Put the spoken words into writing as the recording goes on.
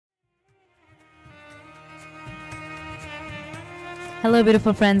Hello,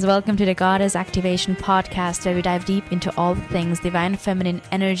 beautiful friends. Welcome to the Goddess Activation Podcast, where we dive deep into all things divine feminine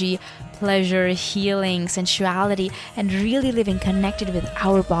energy, pleasure, healing, sensuality, and really living connected with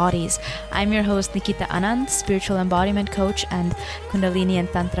our bodies. I'm your host, Nikita Anand, spiritual embodiment coach and Kundalini and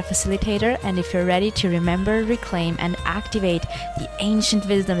Tantra facilitator. And if you're ready to remember, reclaim, and activate the ancient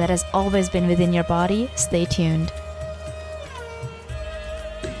wisdom that has always been within your body, stay tuned.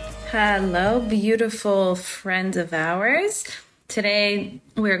 Hello, beautiful friends of ours. Today,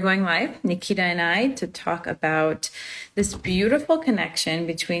 we're going live, Nikita and I, to talk about this beautiful connection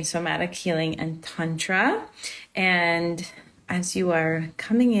between somatic healing and Tantra. And as you are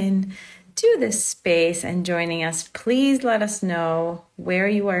coming in to this space and joining us, please let us know where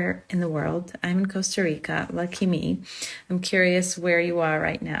you are in the world. I'm in Costa Rica, lucky me. I'm curious where you are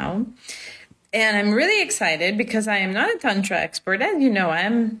right now. And I'm really excited because I am not a Tantra expert. As you know,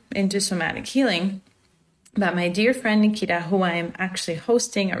 I'm into somatic healing. But my dear friend Nikita, who I am actually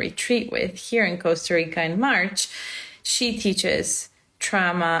hosting a retreat with here in Costa Rica in March, she teaches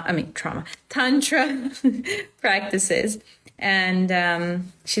Tantra practices. And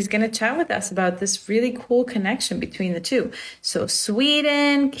she's going to chat with us about this really cool connection between the two. So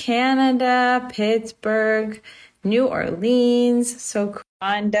Sweden, Canada, Pittsburgh, New Orleans,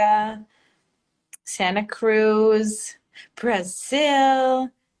 Rwanda, Santa Cruz,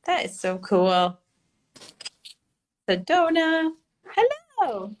 Brazil. That is so cool. Sedona.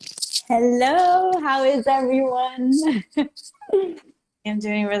 Hello. Hello. How is everyone? I'm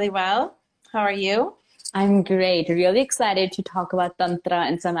doing really well. How are you? I'm great. Really excited to talk about Tantra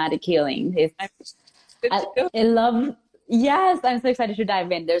and somatic healing. Yes, I'm so excited to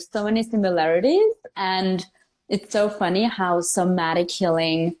dive in. There's so many similarities, and it's so funny how somatic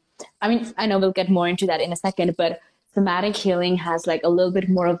healing, I know we'll get more into that in a second, but somatic healing has like a little bit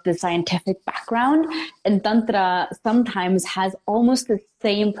more of the scientific background, and Tantra sometimes has almost the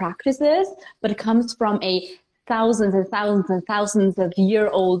same practices, but it comes from a thousands and thousands and thousands of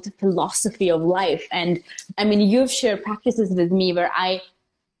year-old philosophy of life. And you've shared practices with me where I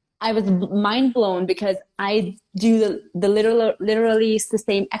was mind blown because I do the literally the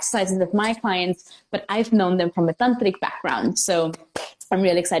same exercises with my clients, but I've known them from a tantric background. So I'm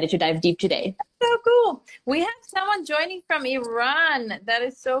really excited to dive deep today. So cool. We have someone joining from Iran. That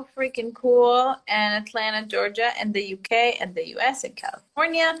is so freaking cool. And Atlanta, Georgia, and the UK, and the US, and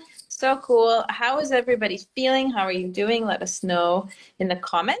California. So cool. How is everybody feeling? How are you doing? Let us know in the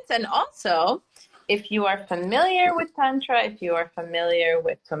comments. And also, if you are familiar with Tantra, if you are familiar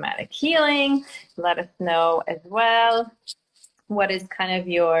with somatic healing, let us know as well. What is kind of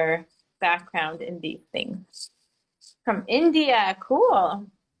your background in these things? From India, cool.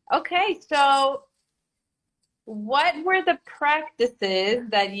 Okay, so what were the practices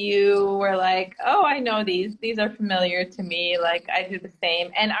that you were like, oh, I know these are familiar to me, like I do the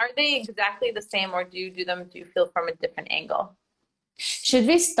same. And are they exactly the same, or do you feel from a different angle? Should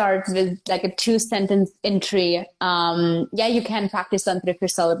we start with like a 2-sentence entry? Yeah, you can practice Tantra if you're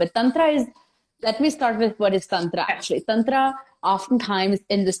celibate. Let me start with what is Tantra actually. Tantra, oftentimes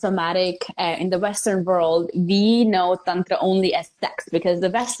in the somatic, in the Western world, we know Tantra only as sex because the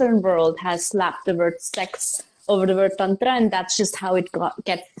Western world has slapped the word sex over the word Tantra, and that's just how it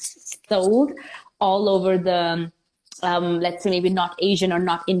gets sold all over the, let's say maybe not Asian or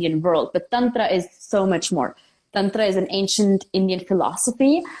not Indian world. But Tantra is so much more. Tantra is an ancient Indian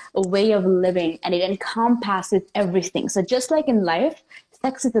philosophy, a way of living, and it encompasses everything. So just like in life,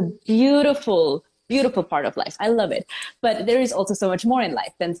 sex is a beautiful, beautiful part of life. I love it. But there is also so much more in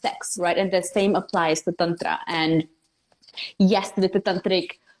life than sex, right? And the same applies to Tantra. And yes, with the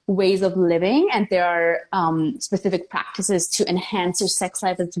tantric ways of living, and there are specific practices to enhance your sex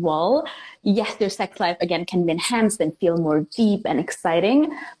life as well. Yes, your sex life, again, can be enhanced and feel more deep and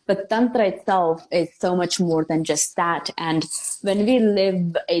exciting, but Tantra itself is so much more than just that. And when we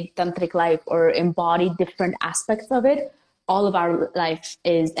live a tantric life or embody different aspects of it, all of our life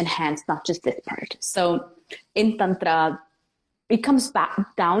is enhanced, not just this part. So in Tantra, it comes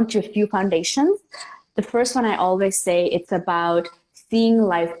back down to a few foundations. The first one I always say, it's about seeing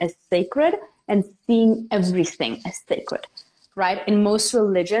life as sacred and seeing everything as sacred, right? In most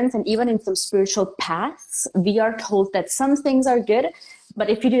religions and even in some spiritual paths, we are told that some things are good, but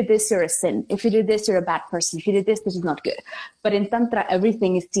if you do this, you're a sin. If you do this, you're a bad person. If you do this, this is not good. But in Tantra,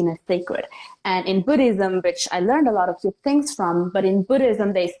 everything is seen as sacred. And in Buddhism, which I learned a lot of good things from, but in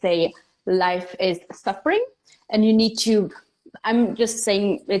Buddhism, they say life is suffering and you need to, I'm just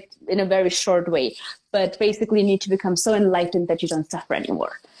saying it in a very short way, but basically you need to become so enlightened that you don't suffer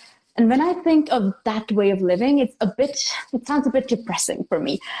anymore. And when I think of that way of living, it sounds a bit depressing for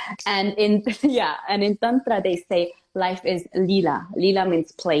me. And yeah, and in Tantra, they say life is lila. Lila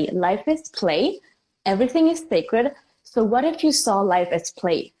means play. Life is play. Everything is sacred. So what if you saw life as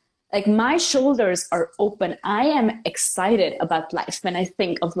play? Like my shoulders are open. I am excited about life when I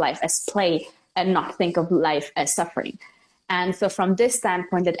think of life as play and not think of life as suffering. And so from this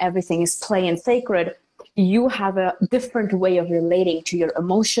standpoint that everything is play and sacred, you have a different way of relating to your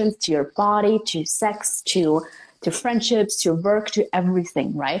emotions, to your body, to sex, to friendships, to work, to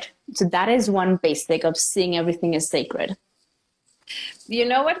everything, right? So that is one basic of seeing everything as sacred. You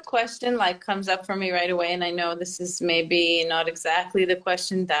know what question like comes up for me right away, and I know this is maybe not exactly the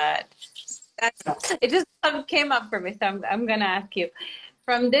question that it just came up for me, so I'm gonna ask you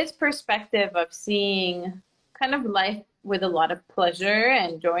from this perspective of seeing kind of life with a lot of pleasure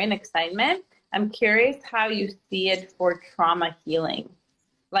and joy and excitement. I'm curious how you see it for trauma healing,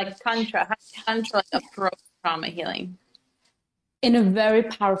 like Tantra. How does Tantra approach trauma healing? In a very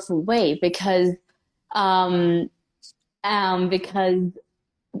powerful way um, because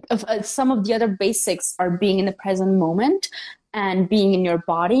of, some of the other basics are being in the present moment and being in your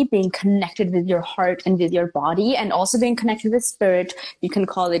body, being connected with your heart and with your body, and also being connected with spirit. You can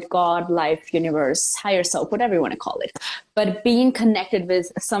call it God, life, universe, higher self, whatever you want to call it. But being connected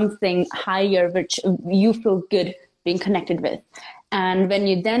with something higher, which you feel good being connected with. And when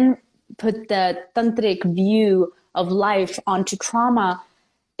you then put the tantric view of life onto trauma,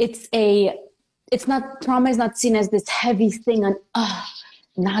 it's a it's not trauma is not seen as this heavy thing and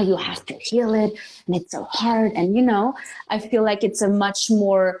now you have to heal it and it's so hard. And I feel like it's a much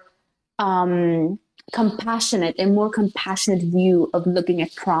more um a more compassionate view of looking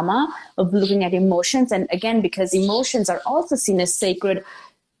at trauma, of looking at emotions. And again, because emotions are also seen as sacred,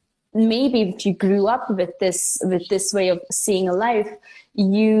 maybe if you grew up with this way of seeing a life,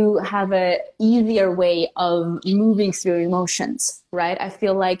 you have a easier way of moving through emotions, right? I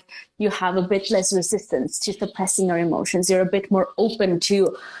feel like you have a bit less resistance to suppressing your emotions. You're a bit more open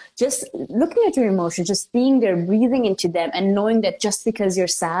to just looking at your emotions, just being there, breathing into them, and knowing that just because you're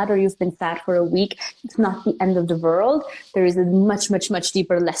sad or you've been sad for a week, it's not the end of the world. There is a much, much, much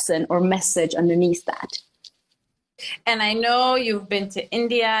deeper lesson or message underneath that. And I know you've been to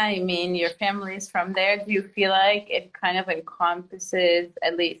India. I mean, your family is from there. Do you feel like it kind of encompasses,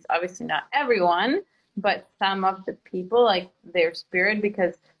 at least, obviously not everyone, but some of the people, like their spirit?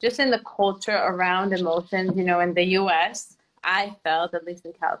 Because just in the culture around emotions, in the US, I felt, at least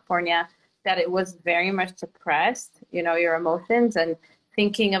in California, that it was very much suppressed, your emotions, and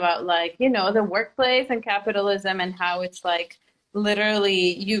thinking about like, the workplace and capitalism and how it's like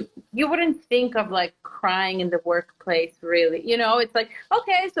literally you wouldn't think of like crying in the workplace, really. It's like,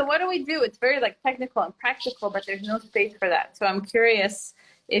 okay, so what do we do? It's very like technical and practical, but there's no space for that. So I'm curious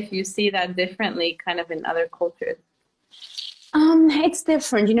if you see that differently kind of in other cultures. It's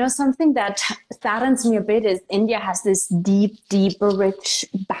different. Something that saddens me a bit is India has this deep, deep, rich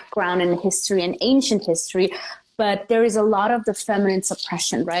background in history and ancient history, but there is a lot of the feminine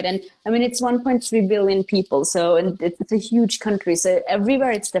suppression, right? And I mean, it's 1.3 billion people, so and it's a huge country. So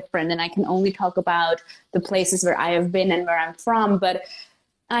everywhere it's different, and I can only talk about the places where I have been and where I'm from, but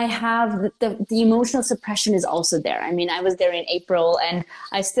I have the emotional suppression is also there. I mean, I was there in April and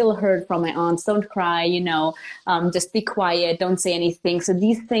I still heard from my aunts, don't cry, just be quiet, don't say anything. So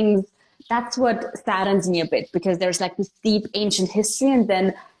these things, that's what saddens me a bit, because there's like this deep ancient history, and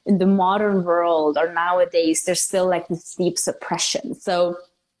then in the modern world or nowadays, there's still like this deep suppression. So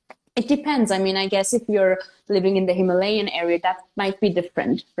it depends. I mean, I guess if you're living in the Himalayan area, that might be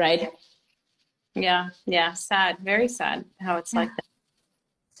different, right? Yeah, sad, very sad how it's like that.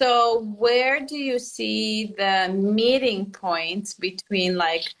 So where do you see the meeting points between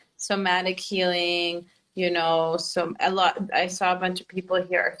like somatic healing, so a lot, I saw a bunch of people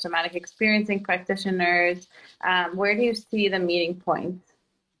here are somatic experiencing practitioners. Where do you see the meeting points?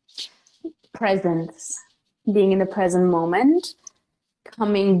 Presence, being in the present moment,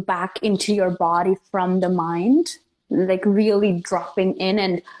 coming back into your body from the mind, like really dropping in,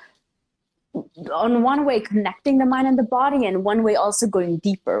 and on one way connecting the mind and the body, and one way also going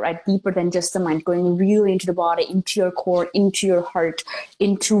deeper, right? Deeper than just the mind, going really into the body, into your core, into your heart,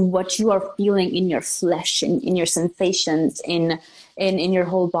 into what you are feeling in your flesh, in your sensations, in your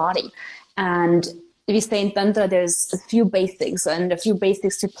whole body. And we say in Tantra, there's a few basics and a few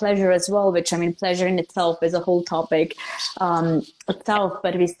basics to pleasure as well, which I mean, pleasure in itself is a whole topic itself.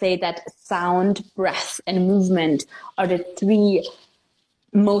 But we say that sound, breath, and movement are the three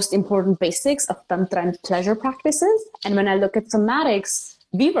most important basics of Tantra and pleasure practices. And when I look at somatics,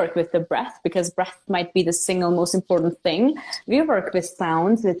 we work with the breath because breath might be the single most important thing. We work with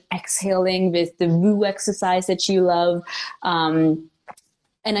sounds, with exhaling, with the woo exercise that you love. And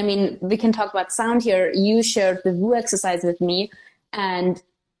I mean, we can talk about sound here. You shared the woo exercise with me, and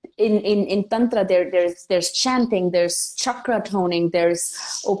in tantra there's chanting, there's chakra toning,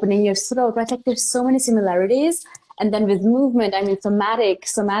 there's opening your throat, right? Like there's so many similarities. And then with movement, I mean,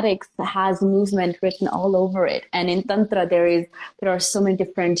 somatics has movement written all over it. And in tantra there are so many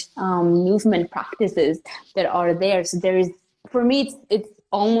different movement practices that are there. So there is, for me, it's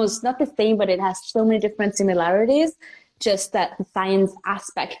almost not the same, but it has so many different similarities, just that the science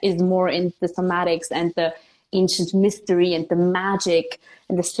aspect is more in the somatics, and the ancient mystery and the magic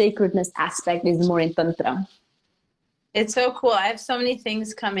and the sacredness aspect is more in Tantra. It's so cool. I have so many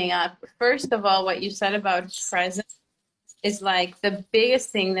things coming up. First of all, what you said about presence is like the biggest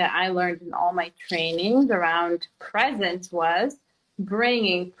thing that I learned in all my trainings around presence was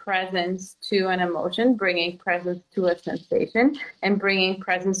bringing presence to an emotion, bringing presence to a sensation, and bringing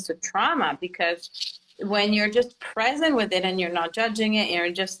presence to trauma. Because when you're just present with it and you're not judging it,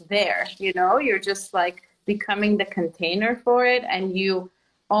 you're just there, you're just like becoming the container for it, and you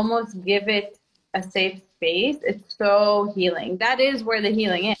almost give it a safe space. It's so healing. That is where the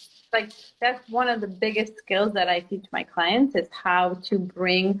healing is. Like that's one of the biggest skills that I teach my clients, is how to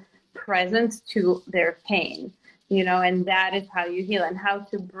bring presence to their pain, and that is how you heal, and how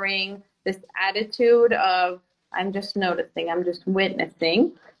to bring this attitude of I'm just noticing, I'm just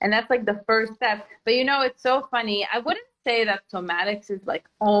witnessing. And that's like the first step. But it's so funny. I wouldn't say that somatics is like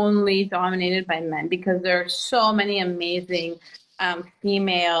only dominated by men, because there are so many amazing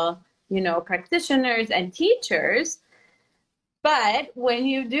female, practitioners and teachers. But when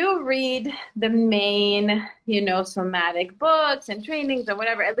you do read the main, somatic books and trainings or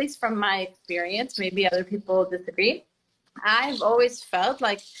whatever, at least from my experience, maybe other people disagree, I've always felt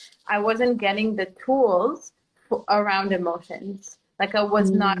like I wasn't getting the tools around emotions. Like I was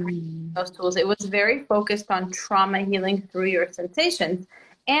not reading those tools. It was very focused on trauma healing through your sensations,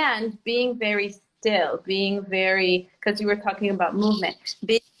 and being very still, being very, because you were talking about movement,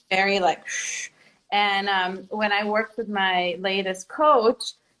 being very like, shh. And when I worked with my latest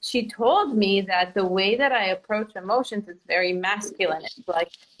coach, she told me that the way that I approach emotions is very masculine. It's like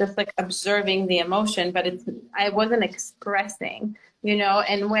just like observing the emotion, but I wasn't expressing,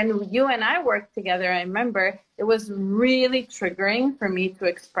 and when you and I worked together, I remember it was really triggering for me to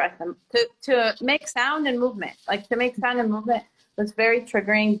express them, to make sound and movement. Like to make sound and movement was very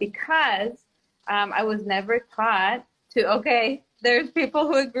triggering, because I was never taught to, okay, there's people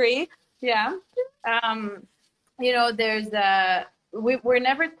who agree. Yeah. We're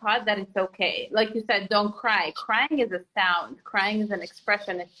never taught that it's okay. Like you said, don't cry. Crying is a sound. Crying is an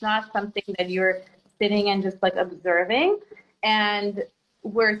expression. It's not something that you're sitting and just like observing. And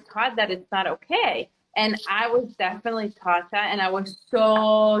we're taught that it's not okay. And I was definitely taught that. And I was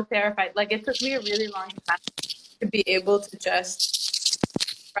so terrified. Like it took me a really long time to be able to just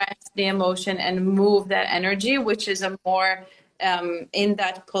express the emotion and move that energy, which is a more, in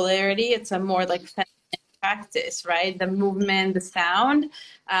that polarity, it's a more like practice, right? The movement, the sound.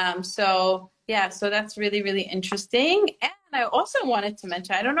 So that's really, really interesting. And I also wanted to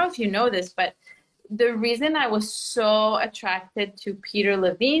mention, I don't know if you know this, but the reason I was so attracted to Peter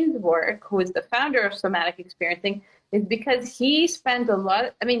Levine's work, who is the founder of Somatic Experiencing, is because he spent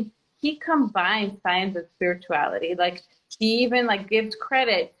he combines science and spirituality. Like he even like gives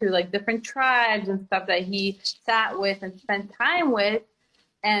credit to like different tribes and stuff that he sat with and spent time with.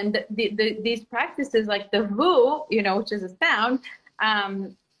 And these practices like the Vu, which is a sound,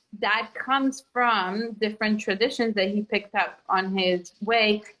 that comes from different traditions that he picked up on his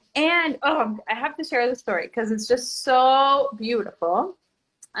way. And I have to share the story because it's just so beautiful.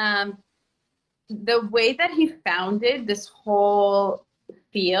 The way that he founded this whole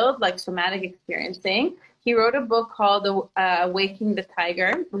field, like somatic experiencing, he wrote a book called Waking the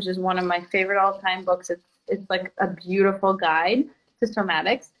Tiger, which is one of my favorite all-time books. It's like a beautiful guide to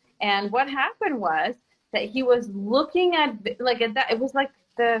somatics. And what happened was that he was looking at it was like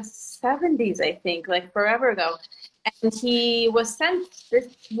the 70s, I think, like forever ago. And he was sent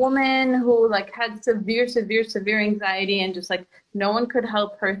this woman who like had severe anxiety, and just like no one could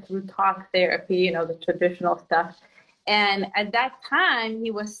help her through talk therapy, the traditional stuff. And at that time,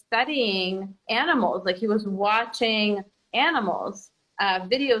 he was studying animals. Like he was watching animals,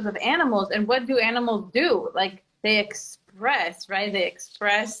 videos of animals. And what do animals do? Like they express, right? They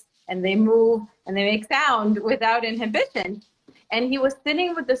express and they move and they make sound without inhibition. And he was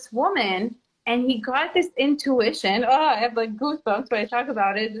sitting with this woman, and he got this intuition. Oh, I have like goosebumps when I talk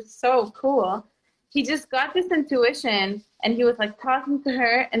about it. It's so cool. he just got this intuition and he was like talking to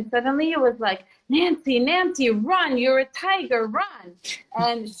her, and suddenly it was like, Nancy, Nancy, run, you're a tiger, run.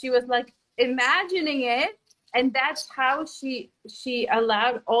 And she was like imagining it, and that's how she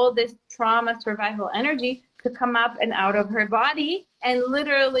allowed all this trauma survival energy to come up and out of her body, and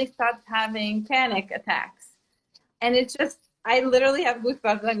literally stopped having panic attacks. And it's just, I literally have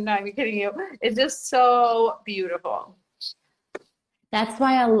goosebumps. I'm not even kidding you. It's just so beautiful. That's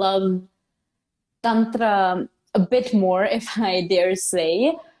why I love Tantra a bit more, if I dare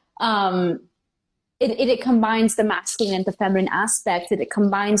say. Um, it combines the masculine and the feminine aspects. It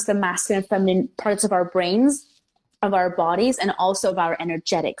combines the masculine and feminine parts of our brains, of our bodies, and also of our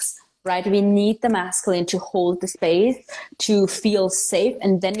energetics, right? We need the masculine to hold the space, to feel safe,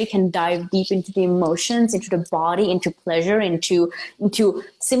 and then we can dive deep into the emotions, into the body, into pleasure, into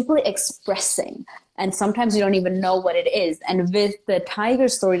simply expressing. And sometimes you don't even know what it is. And with the tiger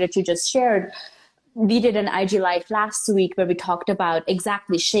story that you just shared, we did an IG Live last week where we talked about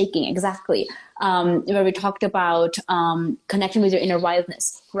exactly shaking, exactly, where we talked about connecting with your inner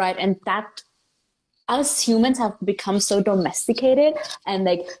wildness, right? And that us humans have become so domesticated and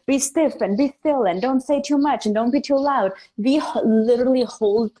like be stiff and be still and don't say too much and don't be too loud. We literally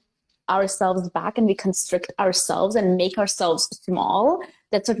hold ourselves back and we constrict ourselves and make ourselves small.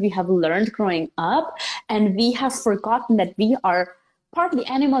 That's what we have learned growing up. And we have forgotten that we are partly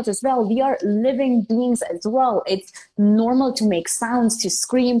animals as well. We are living beings as well. It's normal to make sounds, to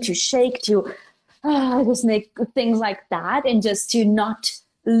scream, to shake, to just make things like that, and just to not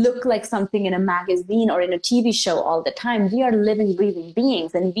look like something in a magazine or in a TV show all the time. We are living, breathing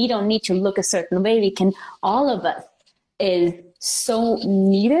beings, and we don't need to look a certain way. We can, all of us is so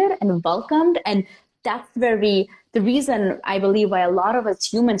needed and welcomed. And that's where the reason I believe why a lot of us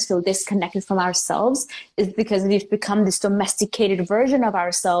humans feel disconnected from ourselves is because we've become this domesticated version of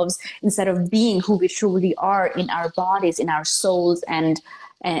ourselves instead of being who we truly are in our bodies, in our souls, and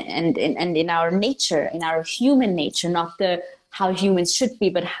in our nature, in our human nature, not the how humans should be,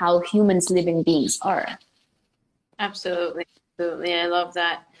 but how humans living beings are. Absolutely. Absolutely. I love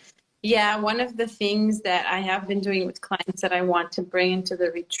that. Yeah, one of the things that I have been doing with clients that I want to bring into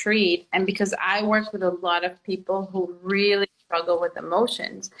the retreat, and because I work with a lot of people who really struggle with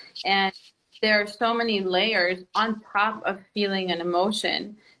emotions, and there are so many layers on top of feeling an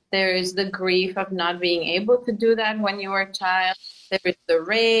emotion. There is the grief of not being able to do that when you were a child. There is the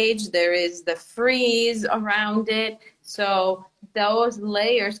rage. There is the freeze around it. So those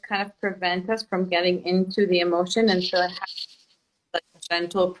layers kind of prevent us from getting into the emotion. And so I have like a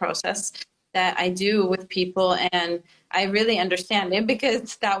gentle process that I do with people, and I really understand it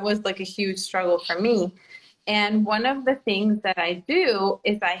because that was like a huge struggle for me. And one of the things that I do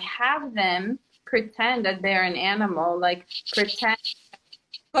is I have them pretend that they're an animal, like pretend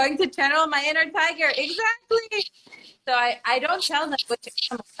going to channel my inner tiger. Exactly. So I don't tell them which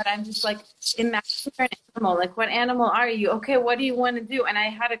animal, but I'm just like, imagine you're an animal. Like, what animal are you? Okay, what do you want to do? And I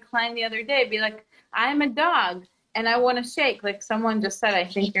had a client the other day be like, I'm a dog and I want to shake. Like someone just said, I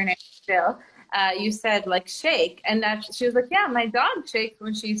think your name is Jill. You said like shake. And that she was like, yeah, my dog shakes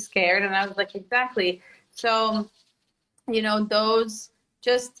when she's scared. And I was like, exactly. So, you know, those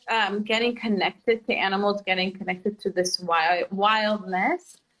just getting connected to animals, getting connected to this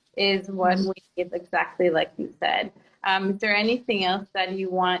wildness is what we need, exactly like you said. Is there anything else that you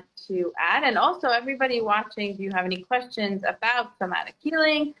want to add? And also, everybody watching, do you have any questions about somatic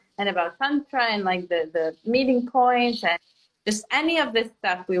healing and about Tantra and like the meeting points and just any of this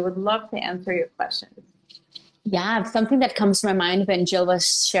stuff? We would love to answer your questions. Yeah, something that comes to my mind when Jill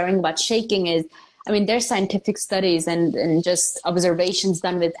was sharing about shaking is, I mean, there's scientific studies and just observations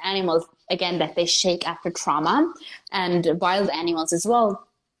done with animals, again, that they shake after trauma, and wild animals as well.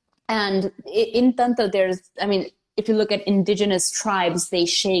 And in Tantra, I mean, if you look at indigenous tribes, they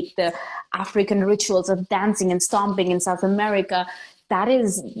shake. The African rituals of dancing and stomping in South America, that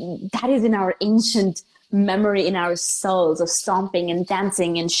is in our ancient memory, in our souls, of stomping and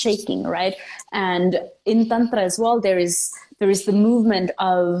dancing and shaking, right? And in Tantra as well, there is the movement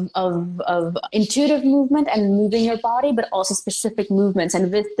of intuitive movement and moving your body, but also specific movements.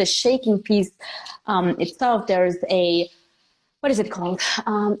 And with the shaking piece itself, there's what is it called?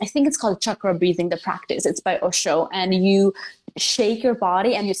 I think it's called chakra breathing, the practice. It's by Osho. And you shake your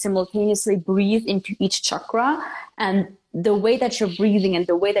body and you simultaneously breathe into each chakra. And the way that you're breathing and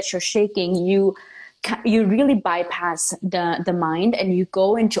the way that you're shaking, you really bypass the mind, and you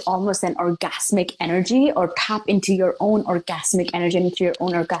go into almost an orgasmic energy, or tap into your own orgasmic energy, into your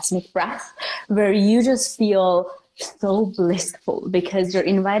own orgasmic breath, where you just feel so blissful because you're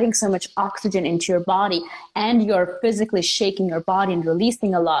inviting so much oxygen into your body and you're physically shaking your body and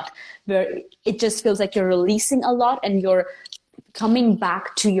releasing a lot, where it just feels like you're releasing a lot and you're coming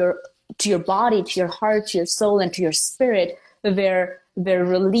back to your body, to your heart, to your soul, and to your spirit, where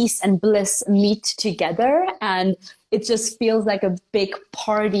release and bliss meet together, and it just feels like a big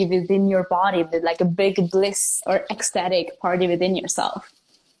party within your body, like a big bliss or ecstatic party within yourself.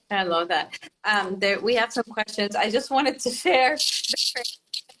 I love that. We have some questions. I just wanted to share.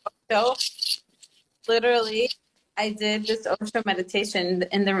 So literally, I did this Osho meditation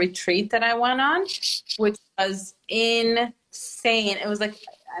in the retreat that I went on, which was insane. It was like,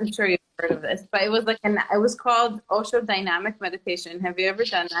 I'm sure you've heard of this, but it was like it was called Osho Dynamic Meditation. Have you ever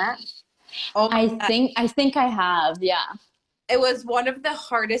done that? Oh my God. I think I have, yeah. It was one of the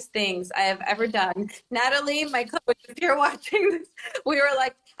hardest things I have ever done. Natalie, my coach, if you're watching this, we were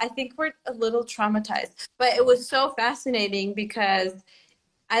like, I think we're a little traumatized, but it was so fascinating because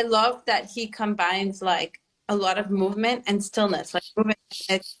I love that he combines like a lot of movement and stillness, like movement,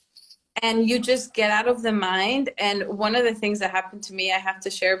 and you just get out of the mind. And one of the things that happened to me, I have to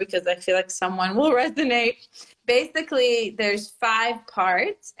share because I feel like someone will resonate. Basically, there's 5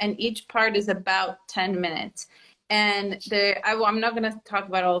 parts, and each part is about 10 minutes. And I'm not going to talk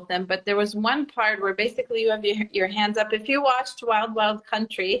about all of them, but there was one part where basically you have your hands up. If you watched Wild Wild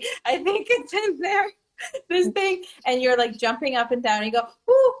Country, I think it's in there, this thing, and you're like jumping up and down. And you go,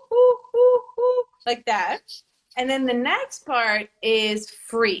 whoo, whoo, whoo, whoo, like that. And then the next part is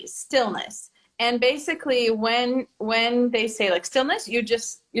freeze, stillness. And basically when they say like stillness,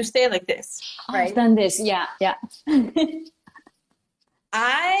 you stay like this, right? I've done this, yeah.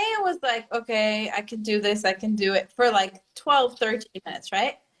 I was like, okay, I can do this. I can do it for like 12, 13 minutes,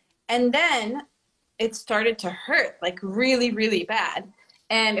 right? And then it started to hurt like really, really bad.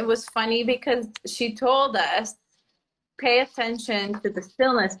 And it was funny because she told us, pay attention to the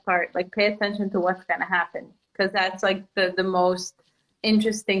stillness part, like pay attention to what's going to happen, because that's like the most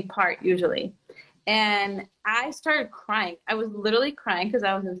interesting part usually. And I started crying. I was literally crying because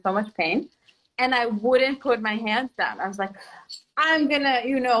I was in so much pain, and I wouldn't put my hands down. I was like, I'm gonna,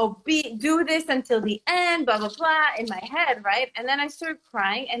 do this until the end, blah, blah, blah, in my head, right? And then I started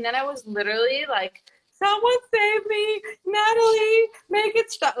crying, and then I was literally like, someone save me, Natalie, make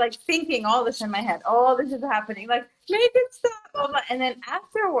it stop, like thinking all this in my head, all this is happening, like, make it stop, blah, blah. And then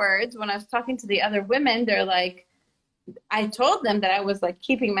afterwards, when I was talking to the other women, they're like, I told them that I was like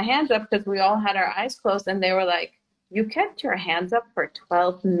keeping my hands up because we all had our eyes closed, and they were like, you kept your hands up for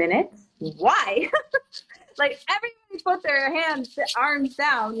 12 minutes? Why? Like everybody put their arms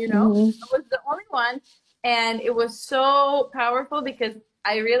down, Mm-hmm. I was the only one. And it was so powerful because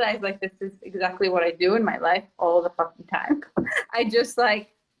I realized like this is exactly what I do in my life all the fucking time. I just like,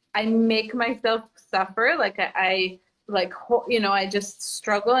 I make myself suffer. Like I I just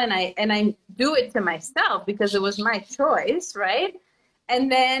struggle, and I do it to myself because it was my choice, right? And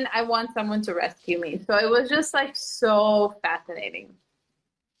then I want someone to rescue me. So it was just like so fascinating.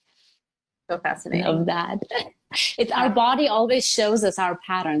 So fascinating. Love that. It's our body always shows us our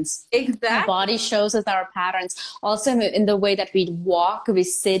patterns. Exactly. Our body shows us our patterns. Also in the way that we walk, we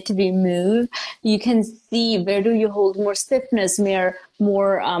sit, we move, you can see where do you hold more stiffness,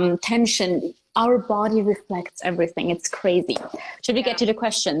 more tension. Our body reflects everything. It's crazy. Should we get to the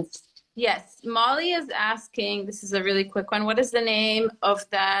questions? Yes. Molly is asking, this is a really quick one. What is the name of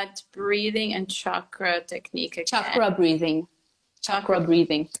that breathing and chakra technique again? Chakra breathing. Chakra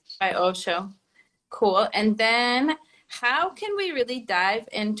breathing. By Osho. Cool. And then how can we really dive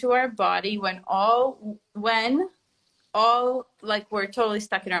into our body when all like we're totally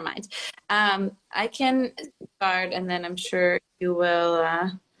stuck in our minds? I can start, and then I'm sure you will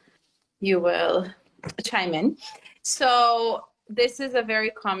chime in. So this is a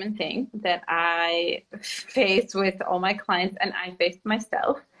very common thing that I face with all my clients, and I face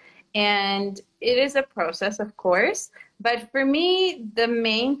myself. And it is a process, of course. But for me, the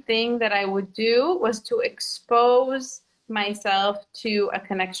main thing that I would do was to expose myself to a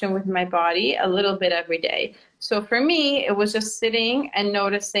connection with my body a little bit every day. So for me, it was just sitting and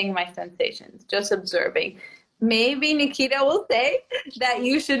noticing my sensations, just observing. Maybe Nikita will say that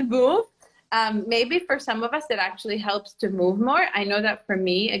you should move. Maybe for some of us, it actually helps to move more. I know that for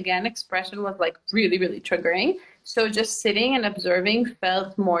me, again, expression was like really, really triggering. So just sitting and observing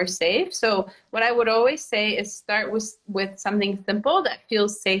felt more safe. So what I would always say is start with something simple that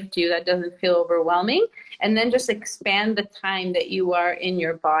feels safe to you, that doesn't feel overwhelming, and then just expand the time that you are in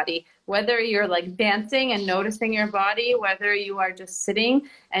your body. Whether you're like dancing and noticing your body, whether you are just sitting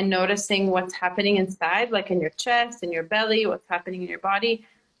and noticing what's happening inside, like in your chest, in your belly, what's happening in your body,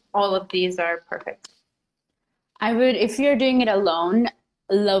 all of these are perfect. I would, if you're doing it alone,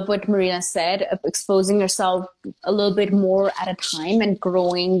 love what Marina said, of exposing yourself a little bit more at a time and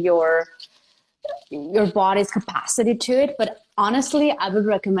growing your body's capacity to it. But honestly, I would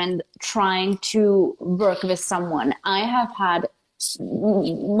recommend trying to work with someone. I have had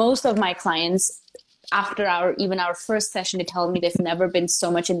most of my clients after our first session, they tell me they've never been so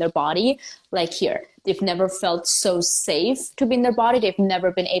much in their body like here. They've never felt so safe to be in their body. They've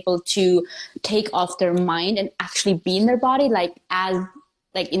never been able to take off their mind and actually be in their body like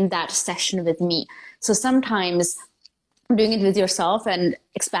in that session with me. So sometimes doing it with yourself and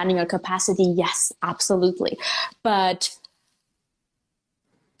expanding your capacity, yes, absolutely. But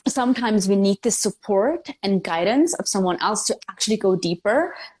sometimes we need the support and guidance of someone else to actually go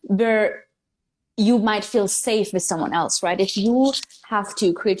deeper, where you might feel safe with someone else, right? If you have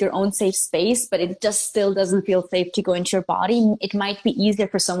to create your own safe space, but it just still doesn't feel safe to go into your body, it might be easier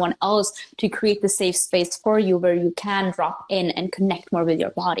for someone else to create the safe space for you where you can drop in and connect more with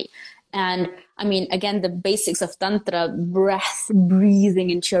your body. And I mean, again, the basics of Tantra, breath,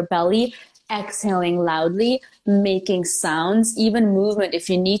 breathing into your belly, exhaling loudly, making sounds, even movement if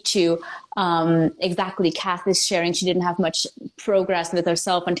you need to. Exactly. Kath is sharing she didn't have much progress with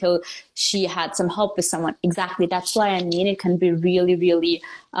herself until she had some help with someone. Exactly. That's why I mean it can be really, really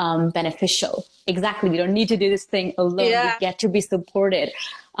beneficial. Exactly. We don't need to do this thing alone. We Yeah. get to be supported.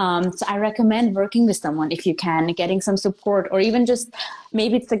 So I recommend working with someone if you can, getting some support, or even just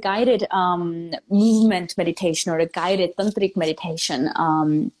maybe it's a guided movement meditation or a guided tantric meditation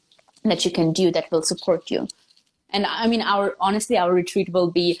that you can do that will support you. And I mean, our retreat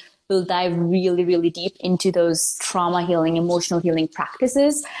will dive really, really deep into those trauma healing, emotional healing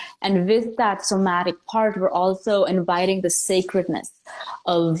practices. And with that somatic part, we're also inviting the sacredness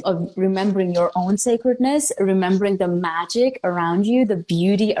of remembering your own sacredness, remembering the magic around you, the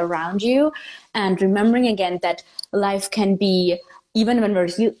beauty around you, and remembering again that life can be, even when we're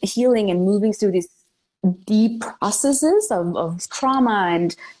healing and moving through these deep processes of trauma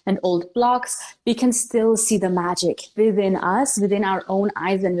and old blocks, we can still see the magic within us, within our own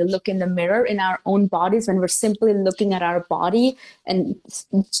eyes, when we look in the mirror, in our own bodies, when we're simply looking at our body and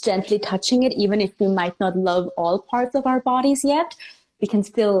gently touching it, even if we might not love all parts of our bodies yet, we can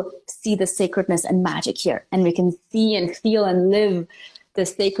still see the sacredness and magic here. And we can see and feel and live the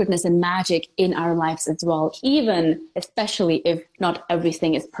sacredness and magic in our lives as well, even especially if not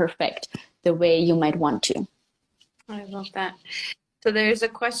everything is perfect the way you might want to. I love that. So there's a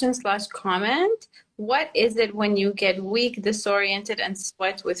question slash comment. What is it when you get weak, disoriented, and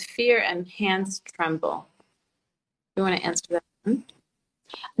sweat with fear and hands tremble? You want to answer that one?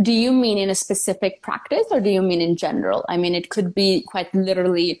 Do you mean in a specific practice or do you mean in general? I mean, it could be quite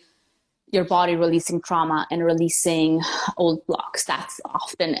literally your body releasing trauma and releasing old blocks. That's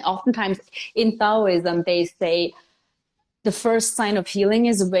oftentimes in Taoism, they say the first sign of healing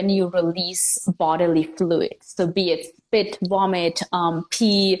is when you release bodily fluids. So be it spit, vomit,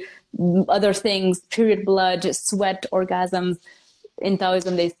 pee, other things, period blood, sweat, orgasms. In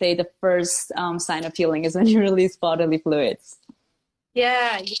Taoism, they say the first sign of healing is when you release bodily fluids.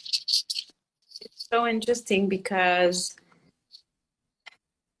 Yeah, it's so interesting because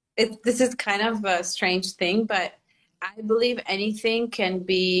this is kind of a strange thing, but I believe anything can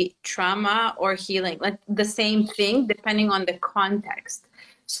be trauma or healing, like the same thing, depending on the context.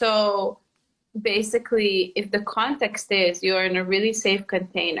 So basically, if the context is you're in a really safe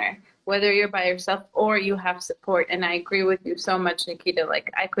container, whether you're by yourself or you have support, and I agree with you so much, Nikita,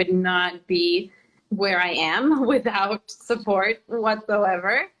 like I could not be where I am without support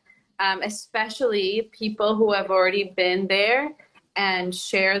whatsoever, especially people who have already been there and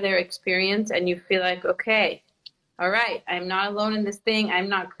share their experience, and you feel like, okay, all right, I'm not alone in this thing, I'm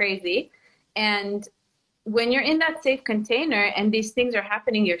not crazy. And when you're in that safe container and these things are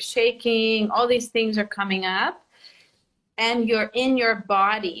happening, you're shaking, all these things are coming up, and you're in your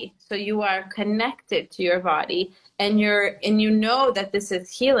body, so you are connected to your body, and you know that this is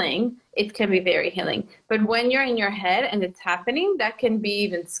healing, it can be very healing. But when you're in your head and it's happening, that can be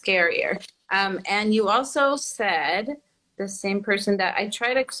even scarier. And you also said, the same person, that I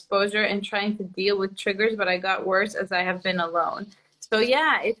tried exposure and trying to deal with triggers, but I got worse as I have been alone. So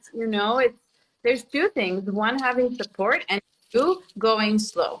yeah, it's there's two things: one, having support, and two, going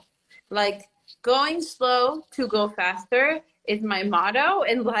slow. Like, going slow to go faster is my motto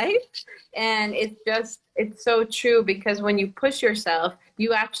in life. And it's so true, because when you push yourself,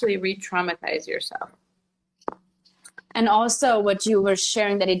 you actually re-traumatize yourself. And also what you were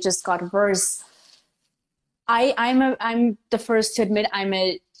sharing, that it just got worse. I'm the first to admit I'm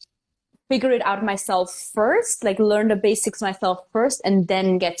a figure it out myself first, like learn the basics myself first, and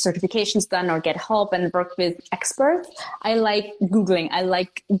then get certifications done or get help and work with experts. I like Googling. I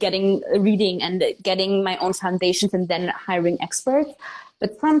like reading and getting my own foundations and then hiring experts.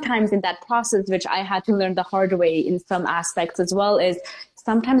 But sometimes in that process, which I had to learn the hard way in some aspects as well, is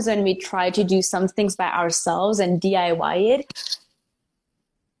sometimes when we try to do some things by ourselves and DIY it,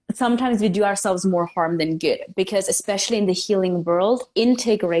 sometimes we do ourselves more harm than good, because especially in the healing world,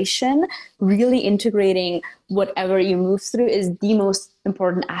 integration, really integrating whatever you move through is the most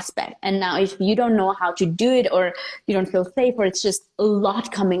important aspect. And now if you don't know how to do it, or you don't feel safe, or it's just a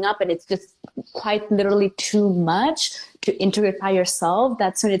lot coming up and it's just quite literally too much to integrate by yourself,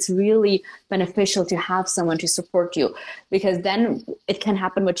 that's when it's really beneficial to have someone to support you, because then it can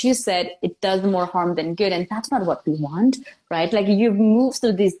happen what you said, it does more harm than good, and that's not what we want, right? Like you've moved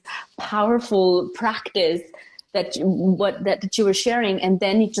through this powerful practice that you were sharing, and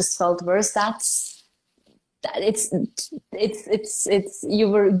then it just felt worse. It's you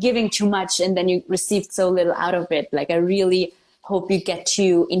were giving too much and then you received so little out of it. Like I really hope you get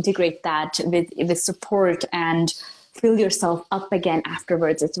to integrate that with support and fill yourself up again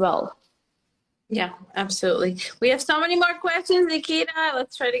afterwards as well. Yeah, absolutely. We have so many more questions, Nikita.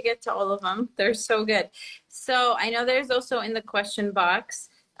 Let's try to get to all of them. They're so good. So I know there's also in the question box.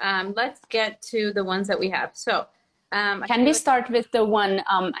 Let's get to the ones that we have. So can we start with the one,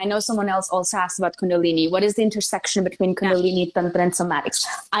 I know someone else also asked about Kundalini. What is the intersection between Kundalini, Tantra, and Somatics?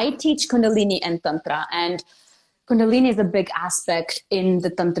 I teach Kundalini and Tantra, and Kundalini is a big aspect in the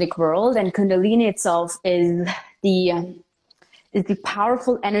tantric world, and Kundalini itself is the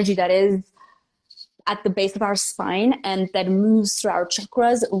powerful energy that is at the base of our spine and that moves through our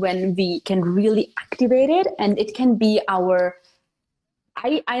chakras when we can really activate it. And it can be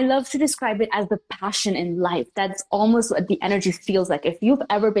I love to describe it as the passion in life. That's almost what the energy feels like. If you've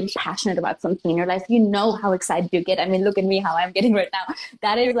ever been passionate about something in your life, you know how excited you get. I mean, look at me, how I'm getting right now.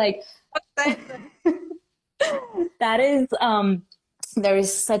 That is like, that is, there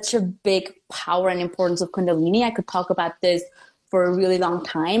is such a big power and importance of Kundalini. I could talk about this for a really long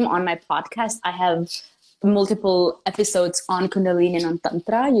time. On my podcast, I have multiple episodes on Kundalini and on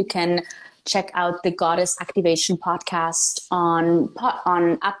Tantra. You can check out the Goddess Activation podcast on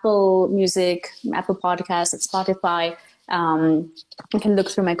Apple Music, Apple Podcasts, and Spotify. You can look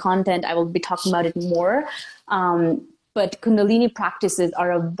through my content. I will be talking about it more. But Kundalini practices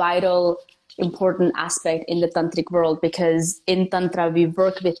are a vital, important aspect in the tantric world, because in Tantra, we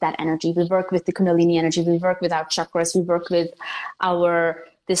work with that energy. We work with the Kundalini energy. We work with our chakras. We work with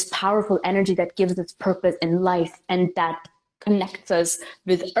this powerful energy that gives us purpose in life and that connects us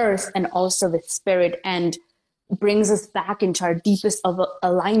with earth and also with spirit and brings us back into our deepest of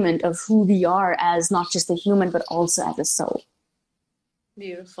alignment of who we are as not just a human, but also as a soul.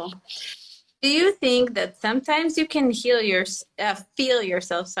 Beautiful. Do you think that sometimes you can feel yourself,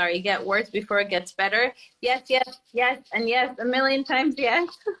 get worse before it gets better? Yes, yes, yes, and yes, a million times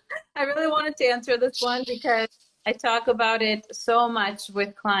yes. I really wanted to answer this one because I talk about it so much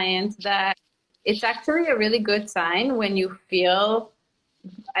with clients that it's actually a really good sign when you feel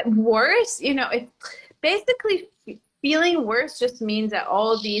worse. You know, it basically feeling worse just means that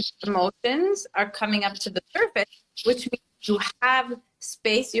all these emotions are coming up to the surface, which means you have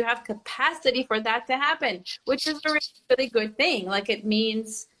space, you have capacity for that to happen, which is a really, really good thing. Like it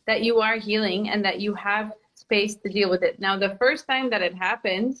means that you are healing and that you have space to deal with it. Now, the first time that it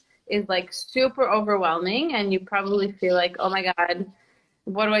happens is like super overwhelming and you probably feel like, oh my God,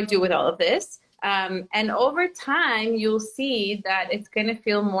 what do I do with all of this? And over time, you'll see that it's going to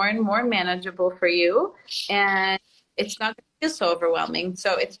feel more and more manageable for you. And it's not going to feel so overwhelming.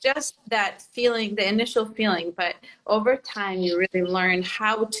 So it's just that feeling, the initial feeling. But over time, you really learn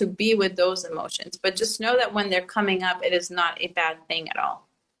how to be with those emotions. But just know that when they're coming up, it is not a bad thing at all.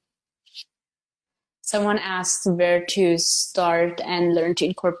 Someone asked where to start and learn to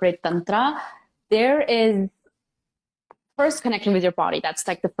incorporate Tantra. There is first connecting with your body. That's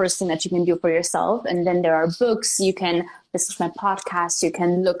like the first thing that you can do for yourself. And then there are books. You can listen to my podcast. You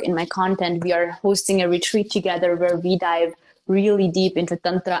can look in my content. We are hosting a retreat together where we dive really deep into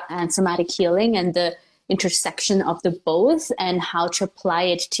Tantra and somatic healing and the intersection of the both and how to apply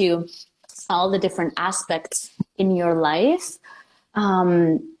it to all the different aspects in your life.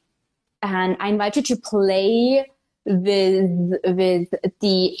 And I invite you to play with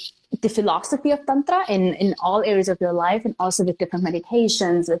the philosophy of Tantra in all areas of your life, and also with different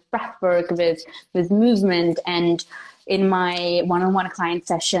meditations, with breath work, with movement. And in my one-on-one client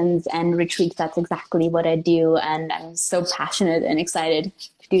sessions and retreats, that's exactly what I do. And I'm so passionate and excited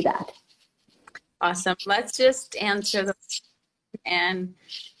to do that. Awesome. Let's just answer and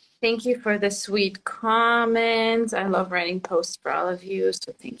Thank you for the sweet comments. I love writing posts for all of you,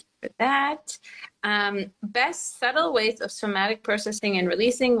 so thank you for that. Best subtle ways of somatic processing and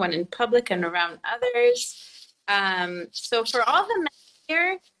releasing when in public and around others. So for all the men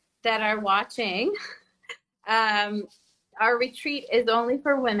here that are watching, our retreat is only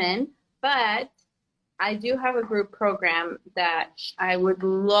for women, but I do have a group program that I would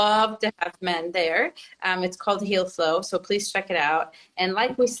love to have men there. It's called Heal Flow, so please check it out. And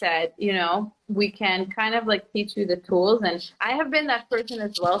like we said, you know, we can kind of like teach you the tools. And I have been that person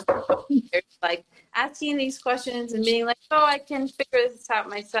as well for years, like asking these questions and being like, oh, I can figure this out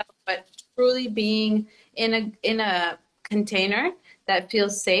myself. But truly being in a container that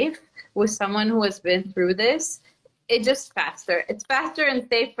feels safe with someone who has been through this, it just faster. It's faster and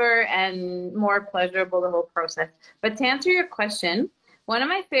safer and more pleasurable, the whole process. But to answer your question, one of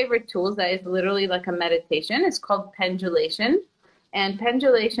my favorite tools that is literally like a meditation is called pendulation. And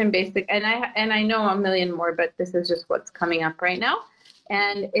pendulation and I know a million more, but this is just what's coming up right now.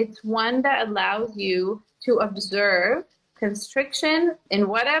 And it's one that allows you to observe constriction in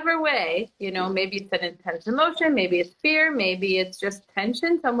whatever way, you know, maybe it's an intense emotion, maybe it's fear, maybe it's just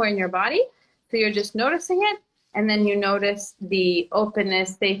tension somewhere in your body. So you're just noticing it, and then you notice the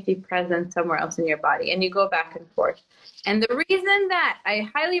openness, safety, presence somewhere else in your body, and you go back and forth. And the reason that I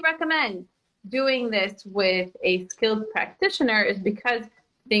highly recommend doing this with a skilled practitioner is because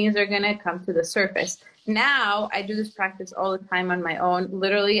things are going to come to the surface. Now, I do this practice all the time on my own.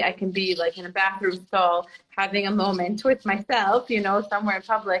 Literally, I can be like in a bathroom stall having a moment with myself, you know, somewhere in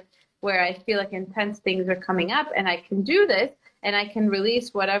public where I feel like intense things are coming up, and I can do this and I can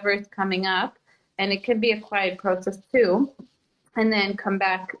release whatever is coming up. And it can be a quiet process too, and then come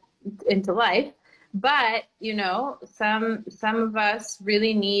back into life. But you know, some of us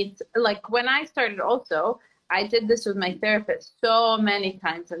really need, like when I started also, I did this with my therapist so many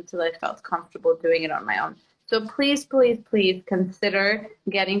times until I felt comfortable doing it on my own. So please, please, please consider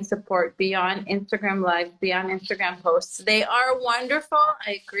getting support beyond Instagram lives, beyond Instagram posts. They are wonderful.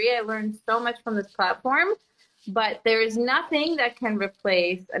 I agree. I learned so much from this platform, but there is nothing that can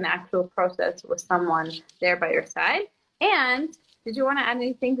replace an actual process with someone there by your side. And did you want to add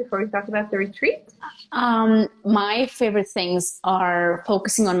anything before we talk about the retreat? My favorite things are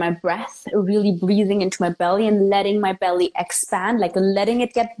focusing on my breath, really breathing into my belly and letting my belly expand, like letting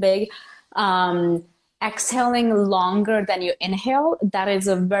it get big. Exhaling longer than you inhale. That is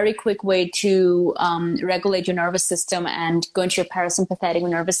a very quick way to regulate your nervous system and go into your parasympathetic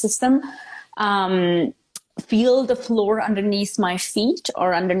nervous system. Feel the floor underneath my feet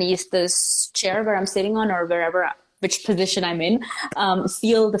or underneath this chair where I'm sitting on or wherever, which position I'm in.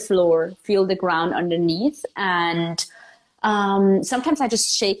 Feel the floor, feel the ground underneath. And sometimes I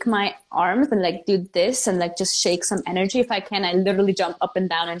just shake my arms and like do this and like just shake some energy. If I can, I literally jump up and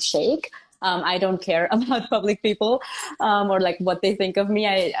down and shake. I don't care about public people or like what they think of me.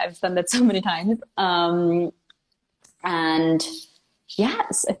 I've done that so many times. And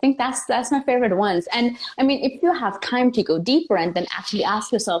yes, I think that's my favorite ones. And I mean, if you have time to go deeper and then actually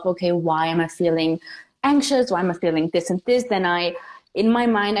ask yourself, okay, why am I feeling anxious? Why am I feeling this and this? Then in my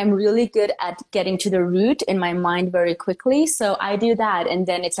mind, I'm really good at getting to the root in my mind very quickly. So I do that. And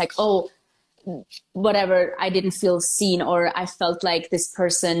then it's like, oh, whatever, I didn't feel seen, or I felt like this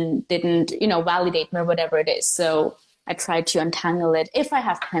person didn't, you know, validate me or whatever it is. So I try to untangle it if I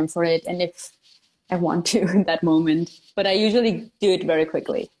have time for it and if I want to in that moment. But I usually do it very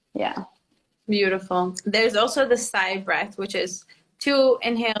quickly. Yeah. Beautiful. There's also the sigh breath, which is 2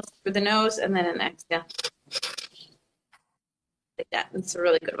 inhales through the nose and then an exhale. Like that. It's a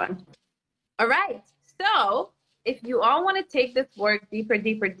really good one. All right. So if you all want to take this work deeper,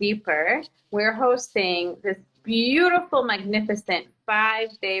 deeper, deeper, we're hosting this beautiful, magnificent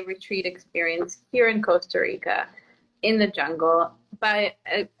 5-day retreat experience here in Costa Rica in the jungle by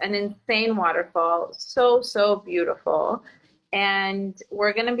an insane waterfall. So, so beautiful. And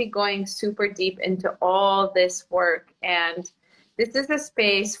we're going to be going super deep into all this work. And this is a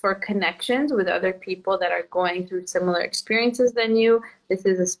space for connections with other people that are going through similar experiences than you. This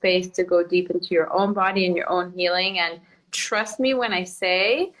is a space to go deep into your own body and your own healing. And trust me when I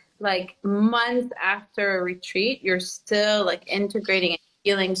say, like, months after a retreat, you're still like integrating and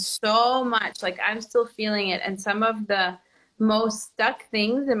feeling so much. Like, I'm still feeling it. And some of the most stuck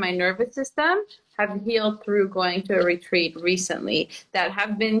things in my nervous system have healed through going to a retreat recently that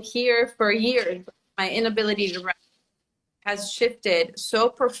have been here for years. My inability to rest has shifted so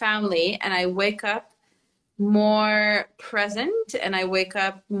profoundly, and I wake up more present and I wake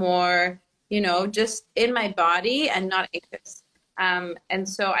up more, you know, just in my body and not anxious. And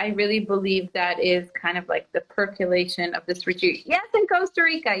so I really believe that is kind of like the percolation of this retreat. Yes, in Costa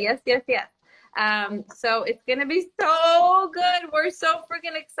Rica. Yes, yes, yes. So it's going to be so good. We're so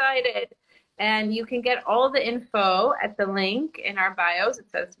freaking excited. And you can get all the info at the link in our bios. It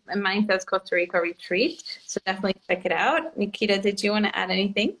says, and mine says Costa Rica retreat. So definitely check it out. Nikita, did you want to add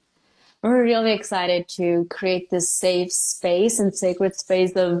anything? We're really excited to create this safe space and sacred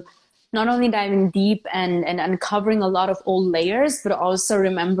space of not only diving deep and uncovering a lot of old layers, but also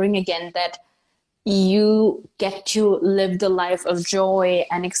remembering again that you get to live the life of joy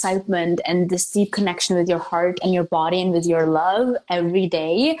and excitement and this deep connection with your heart and your body and with your love every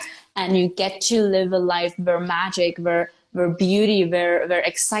day. And you get to live a life where magic, where beauty, where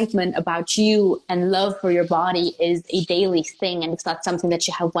excitement about you and love for your body is a daily thing. And it's not something that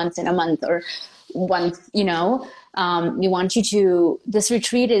you have once in a month or once, we want you to, this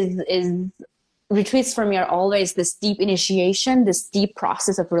retreat is retreats for me are always this deep initiation, this deep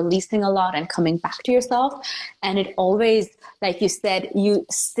process of releasing a lot and coming back to yourself. And it always, like you said, you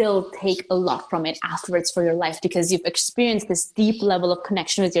still take a lot from it afterwards for your life because you've experienced this deep level of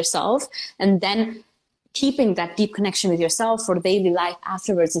connection with yourself. And then keeping that deep connection with yourself for daily life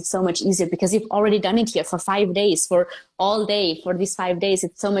afterwards, it's so much easier because you've already done it here for 5 days, for all day, for these 5 days.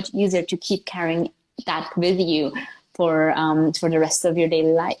 It's so much easier to keep carrying that with you for the rest of your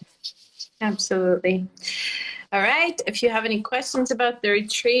daily life. Absolutely. All right. If you have any questions about the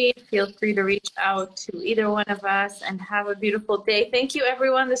retreat, feel free to reach out to either one of us and have a beautiful day. Thank you,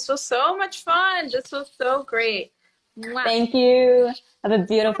 everyone. This was so much fun. This was so great. Mwah. Thank you. Have a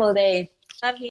beautiful day. Love you.